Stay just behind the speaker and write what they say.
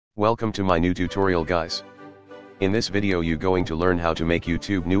Welcome to my new tutorial, guys. In this video you going to learn how to make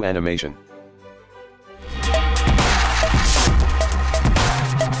YouTube new animation.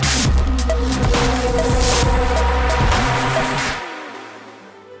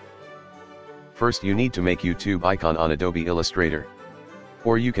 First you need to make YouTube icon on Adobe Illustrator.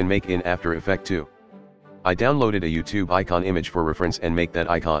 Or you can make in After Effects too. I downloaded a YouTube icon image for reference and make that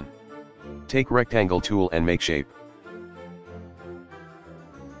icon. Take rectangle tool and make shape.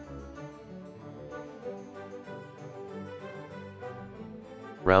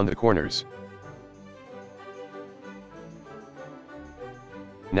 Round the corners.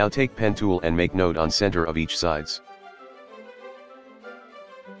 Now take pen tool and make node on center of each sides.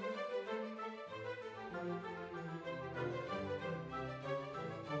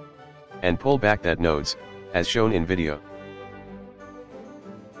 And pull back that nodes, as shown in video.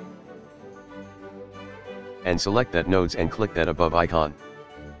 And select that nodes and click that above icon.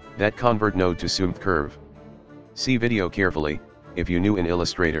 That convert node to smooth curve. See video carefully, if you new in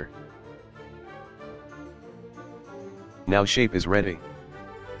Illustrator. Now shape is ready.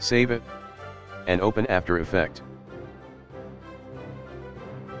 Save it. And open After Effects.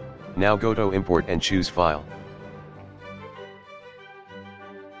 Now go to import and choose file.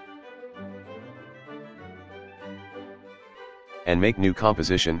 And make new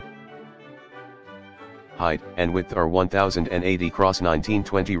composition. Height and width are 1080 x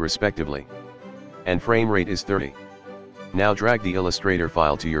 1920 respectively. And frame rate is 30. Now drag the Illustrator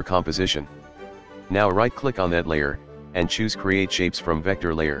file to your composition. Now right click on that layer, and choose Create Shapes from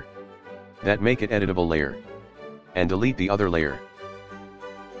Vector Layer. That make it editable layer. And delete the other layer.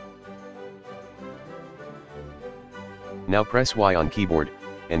 Now press Y on keyboard,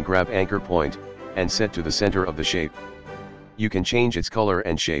 and grab anchor point, and set to the center of the shape. You can change its color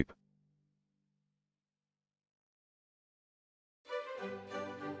and shape.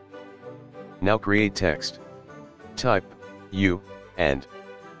 Now create text. Type U and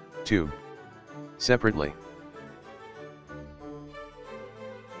tube separately.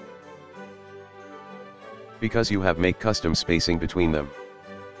 Because you have make custom spacing between them.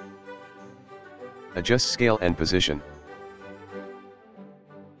 Adjust scale and position.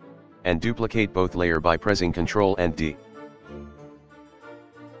 And duplicate both layer by pressing Ctrl and D.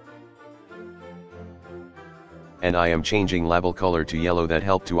 And I am changing label color to yellow that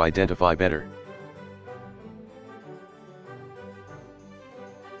help to identify better.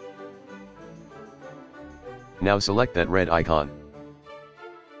 Now select that red icon.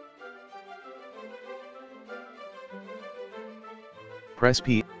 Press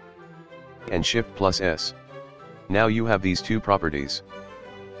P and Shift+S. Now you have these two properties.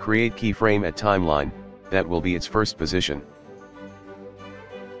 Create keyframe at timeline, that will be its first position.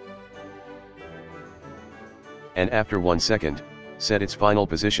 And after 1 second, set its final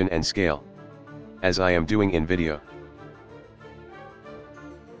position and scale. As I am doing in video.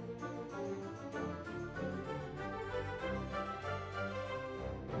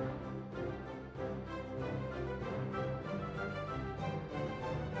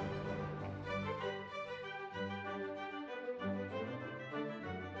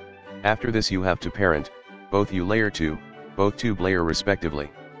 After this you have to parent, both U layer 2, both tube layer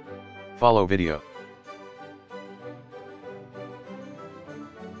respectively. Follow video.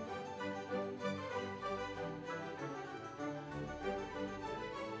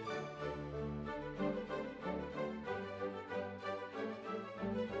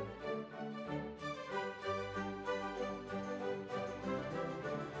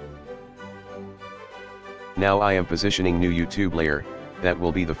 Now I am positioning new YouTube layer, that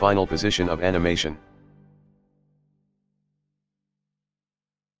will be the final position of animation.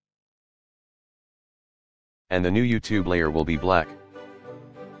 And the new YouTube layer will be black.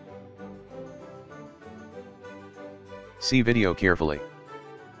 See video carefully.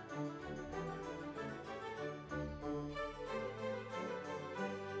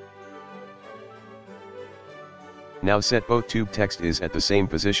 Now set both tube text is at the same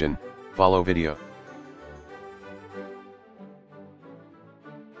position, follow video.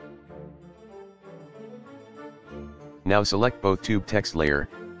 Now select both tube text layer,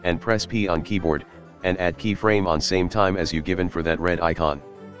 and press P on keyboard, and add keyframe on same time as you given for that red icon.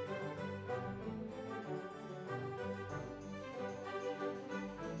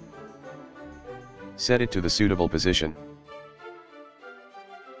 Set it to the suitable position.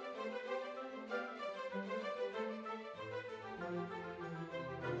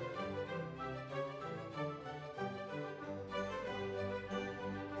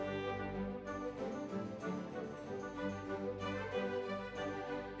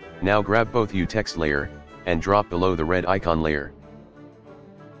 Now grab both U text layer, and drop below the red icon layer.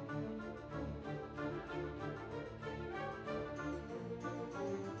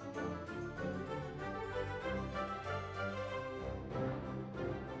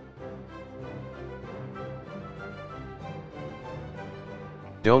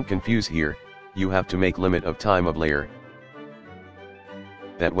 Don't confuse here, you have to make limit of time of layer,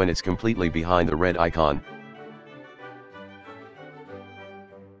 that when it's completely behind the red icon,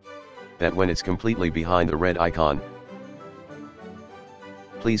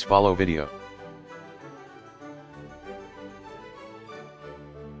 please follow video.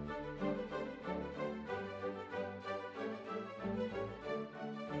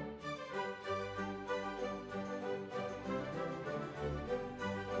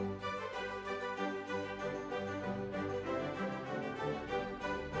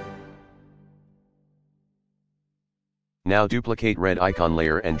 Now duplicate red icon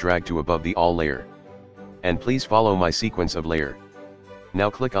layer and drag to above the all layer. And please follow my sequence of layer. Now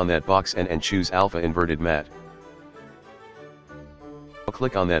click on that box and choose alpha inverted matte.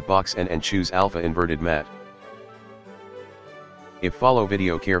 Click on that box and choose alpha inverted matte. If follow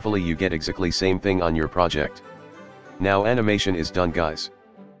video carefully, you get exactly same thing on your project. Now animation is done, guys.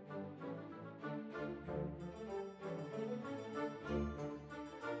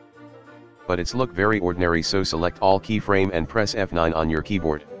 But it's look very ordinary, so select all keyframe and press F9 on your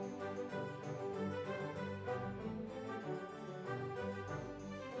keyboard.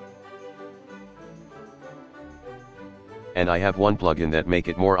 And I have one plugin that make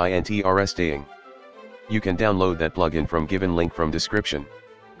it more interesting. You can download that plugin from given link from description.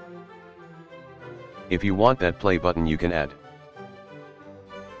 If you want that play button, you can add.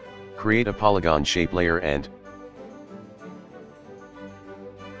 Create a polygon shape layer and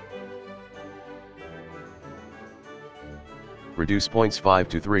reduce points 5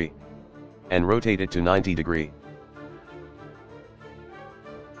 to 3 and rotate it to 90 degree.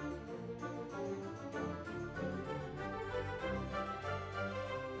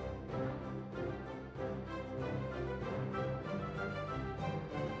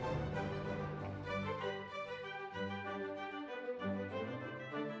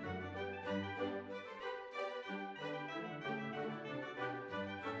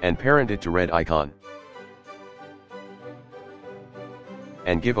 And parent it to red icon.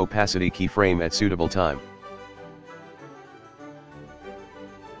 And give opacity keyframe at suitable time.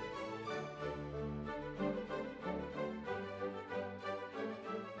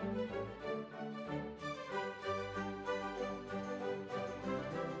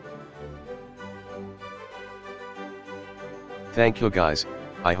 Thank you guys,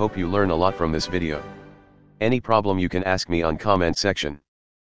 I hope you learn a lot from this video. Any problem you can ask me on comment section.